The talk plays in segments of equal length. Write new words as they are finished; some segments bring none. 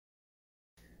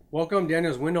Welcome to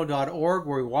danielswindow.org,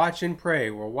 where we watch and pray.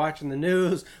 We're watching the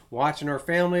news, watching our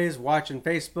families, watching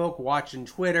Facebook, watching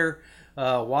Twitter,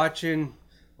 watching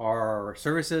our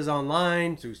services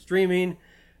online through streaming.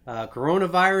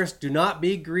 Coronavirus, do not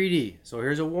be greedy. So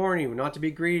here's a warning, not to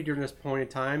be greedy during this point in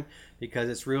time, because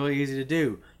it's really easy to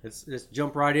do. Let's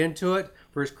jump right into it.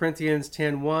 1 Corinthians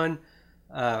 10:1,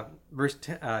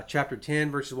 chapter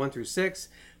 10, verses 1 through 6.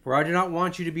 For I do not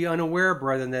want you to be unaware,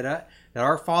 brethren, that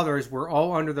our fathers were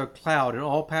all under the cloud, and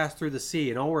all passed through the sea,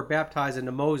 and all were baptized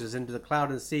into Moses, into the cloud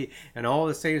and the sea, and all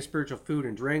the same spiritual food,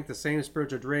 and drank the same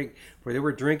spiritual drink, for they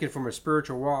were drinking from a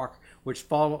spiritual rock which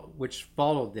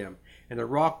followed them. And the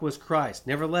rock was Christ.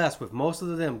 Nevertheless, with most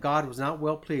of them God was not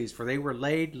well pleased, for they were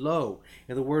laid low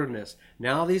in the wilderness.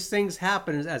 Now these things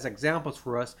happen as examples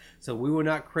for us, so we will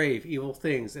not crave evil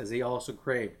things as they also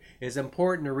craved. It is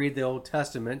important to read the Old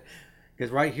Testament, because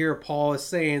right here, Paul is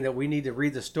saying that we need to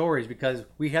read the stories because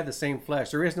we have the same flesh.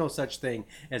 There is no such thing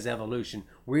as evolution.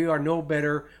 We are no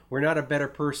better. We're not a better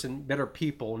person, better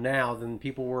people now than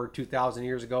people were 2,000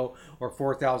 years ago or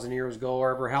 4,000 years ago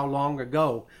or ever how long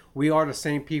ago. We are the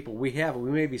same people. We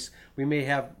may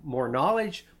have more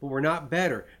knowledge, but we're not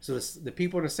better. So the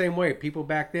people in the same way. People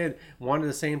back then wanted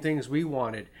the same things we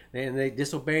wanted, and they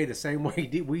disobeyed the same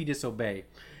way we disobey.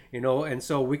 And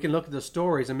so we can look at the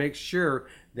stories and make sure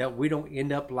that we don't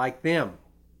end up like them.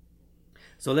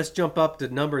 So let's jump up to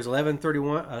Numbers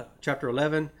 11:31, chapter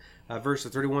 11,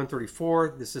 verses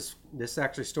 31-34. This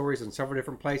actually stories in several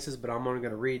different places, but I'm only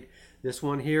going to read this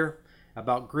one here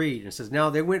about greed. It says, Now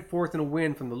they went forth in a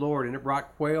wind from the Lord, and it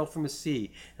brought quail from the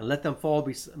sea, and let them fall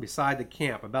beside the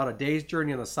camp, about a day's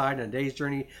journey on the side and a day's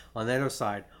journey on the other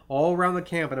side, all around the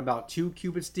camp, and about 2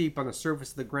 cubits deep on the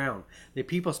surface of the ground. The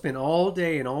people spent all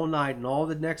day and all night and all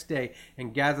the next day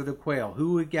and gathered the quail.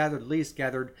 Who had gathered least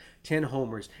gathered 10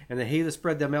 homers, and the heathen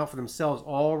spread them out for themselves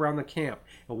all around the camp.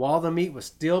 And while the meat was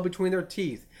still between their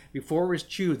teeth, before it was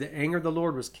chewed, the anger of the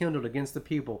Lord was kindled against the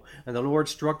people, and the Lord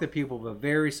struck the people with a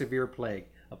very severe plague,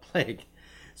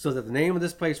 so that the name of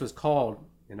this place was called,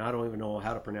 and I don't even know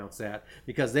how to pronounce that,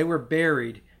 because they were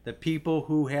buried, the people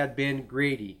who had been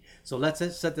greedy. So let's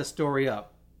set the story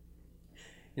up.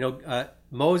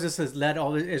 Moses has led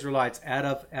all the Israelites out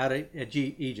of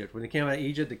Egypt. When they came out of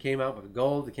Egypt, they came out with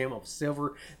gold, they came out with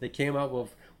silver, they came out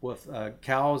with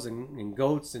cows and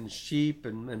goats and sheep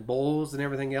and bulls and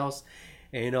everything else.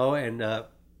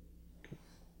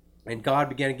 And God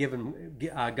began to give him.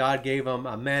 God gave them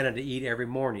a manna to eat every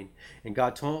morning, and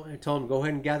God told him, "Go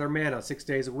ahead and gather manna 6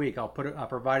 days a week. I'll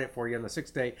provide it for you. On the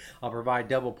 6th day, I'll provide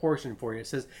double portion for you." It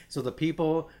says, so the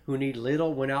people who need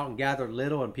little went out and gathered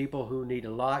little, and people who need a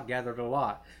lot gathered a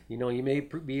lot. You may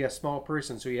be a small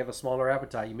person, so you have a smaller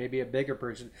appetite. You may be a bigger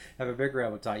person, have a bigger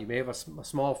appetite. You may have a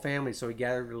small family, so you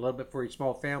gathered a little bit for your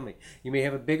small family. You may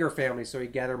have a bigger family, so you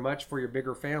gather much for your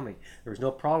bigger family. There's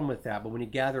no problem with that. But when you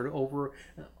gathered over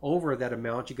that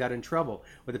amount, you got in trouble.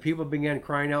 But the people began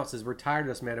crying out, says, "We're tired of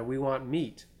this, man, and we want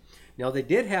meat." Now they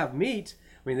did have meat.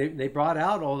 I mean, they brought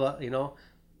out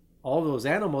all those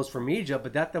animals from Egypt,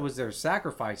 but that was their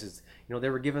sacrifices. They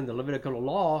were given the Levitical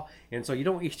law, and so you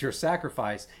don't eat your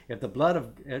sacrifice. If the blood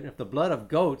of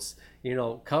goats,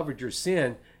 covered your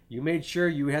sin, you made sure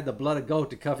you had the blood of goat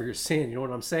to cover your sin. You know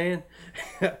what I'm saying?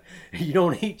 You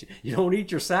don't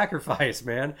eat your sacrifice,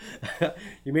 man.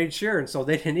 You made sure, and so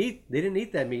they didn't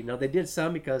eat that meat. Now they did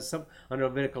some, because under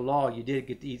Levitical law you did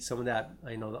get to eat some of that.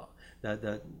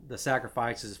 The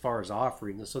sacrifices as far as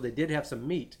offerings. So they did have some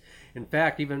meat. In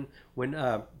fact, even when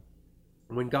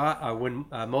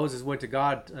Moses went to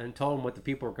God and told him what the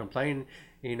people were complaining,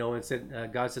 and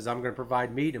said, God says, "I'm going to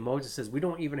provide meat," and Moses says, "We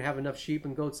don't even have enough sheep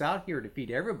and goats out here to feed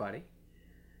everybody."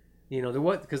 There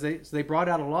was, because they brought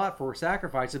out a lot for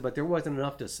sacrifices, but there wasn't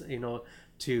enough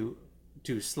to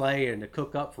slay and to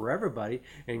cook up for everybody.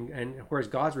 And whereas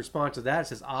God's response to that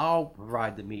says, "I'll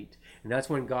provide the meat," and that's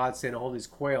when God sent all these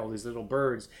quail, these little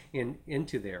birds,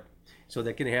 into there, so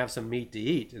they can have some meat to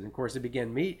eat. And of course, they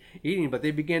began eating, but they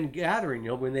began gathering.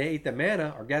 When they ate the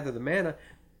manna or gathered the manna,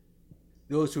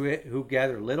 those who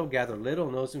gathered little,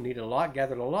 and those who needed a lot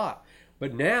gathered a lot.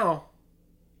 But now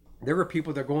there were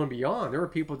people that are going beyond. There were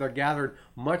people that gathered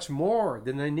much more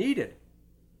than they needed.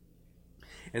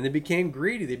 And they became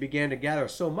greedy. They began to gather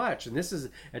so much. And this is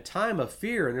a time of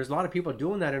fear. And there's a lot of people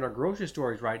doing that in our grocery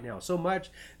stores right now. So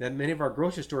much that many of our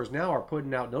grocery stores now are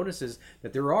putting out notices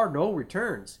that there are no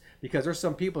returns. Because there's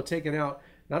some people taking out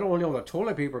not only all the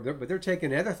toilet paper, but they're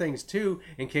taking other things too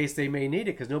in case they may need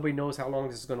it, because nobody knows how long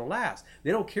this is going to last.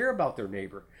 They don't care about their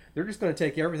neighbor. They're just going to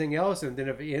take everything else, and then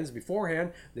if it ends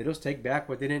beforehand, they just take back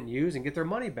what they didn't use and get their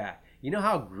money back. You know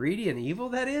how greedy and evil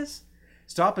that is?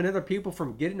 stopping other people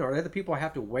from getting, or other people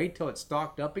have to wait till it's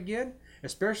stocked up again,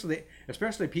 especially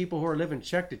people who are living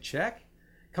check to check.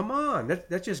 Come on,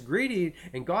 that's just greedy,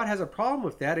 and God has a problem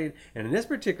with that. And in this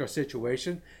particular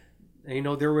situation,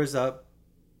 there was a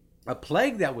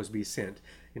plague that was be sent.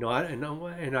 And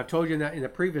I've told you in the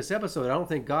previous episode, I don't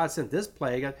think God sent this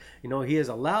plague. He has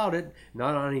allowed it,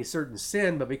 not on any certain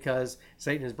sin, but because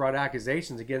Satan has brought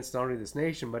accusations against not only this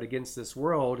nation, but against this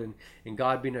world. And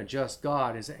God, being a just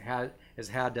God, has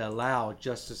had to allow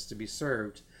justice to be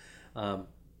served. And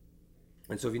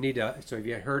so if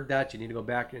you heard that, you need to go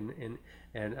back and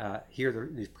hear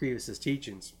these previous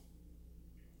teachings.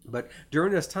 But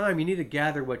during this time, you need to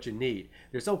gather what you need.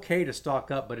 It's okay to stock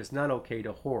up, but it's not okay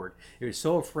to hoard. If you're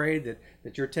so afraid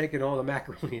that you're taking all the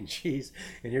macaroni and cheese,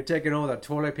 and you're taking all the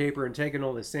toilet paper and taking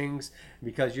all these things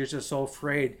because you're just so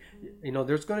afraid,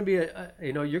 there's going to be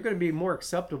you're going to be more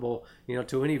acceptable,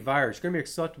 to any virus. You're going to be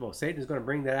acceptable. Satan is going to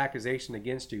bring that accusation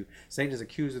against you. Satan is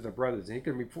accuser of the brothers, and he's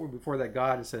going to be before that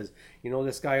God and says,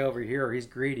 this guy over here, he's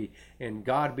greedy, and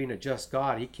God, being a just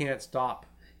God, he can't stop.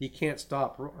 He can't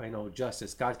stop,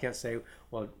 justice. God can't say,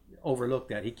 well, overlook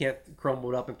that. He can't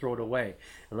crumble it up and throw it away.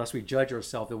 Unless we judge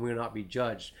ourselves, then we will not be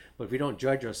judged. But if we don't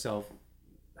judge ourselves,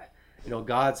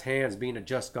 God's hands, being a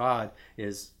just God,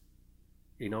 is,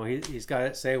 he's got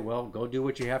to say, well, go do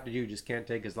what you have to do. You just can't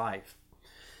take his life.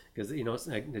 Because, it's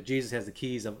like Jesus has the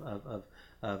keys of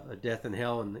death and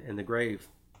hell and the grave.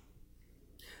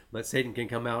 But Satan can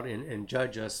come out and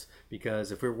judge us,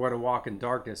 because if we want to walk in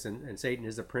darkness, and Satan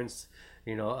is the prince,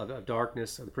 of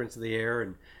darkness, or the prince of the air,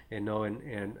 and the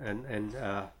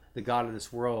God of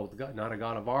this world, not a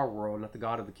God of our world, not the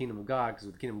God of the kingdom of God,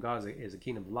 because the kingdom of God is a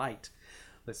kingdom of light.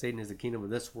 But Satan is the kingdom of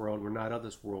this world. We're not of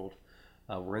this world.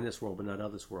 We're in this world, but not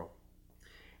of this world.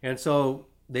 And so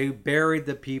they buried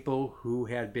the people who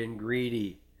had been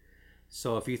greedy.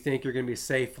 So if you think you're going to be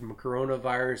safe from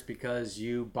coronavirus because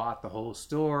you bought the whole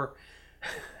store,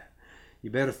 you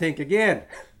better think again.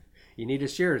 You need to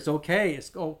share. It's okay.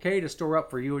 It's okay to store up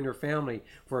for you and your family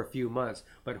for a few months.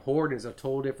 But hoarding is a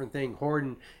total different thing.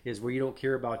 Hoarding is where you don't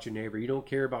care about your neighbor. You don't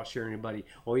care about sharing anybody.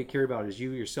 All you care about is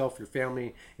you, yourself, your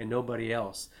family, and nobody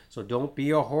else. So don't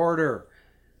be a hoarder.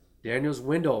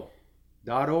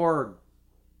 DanielsWindow.org.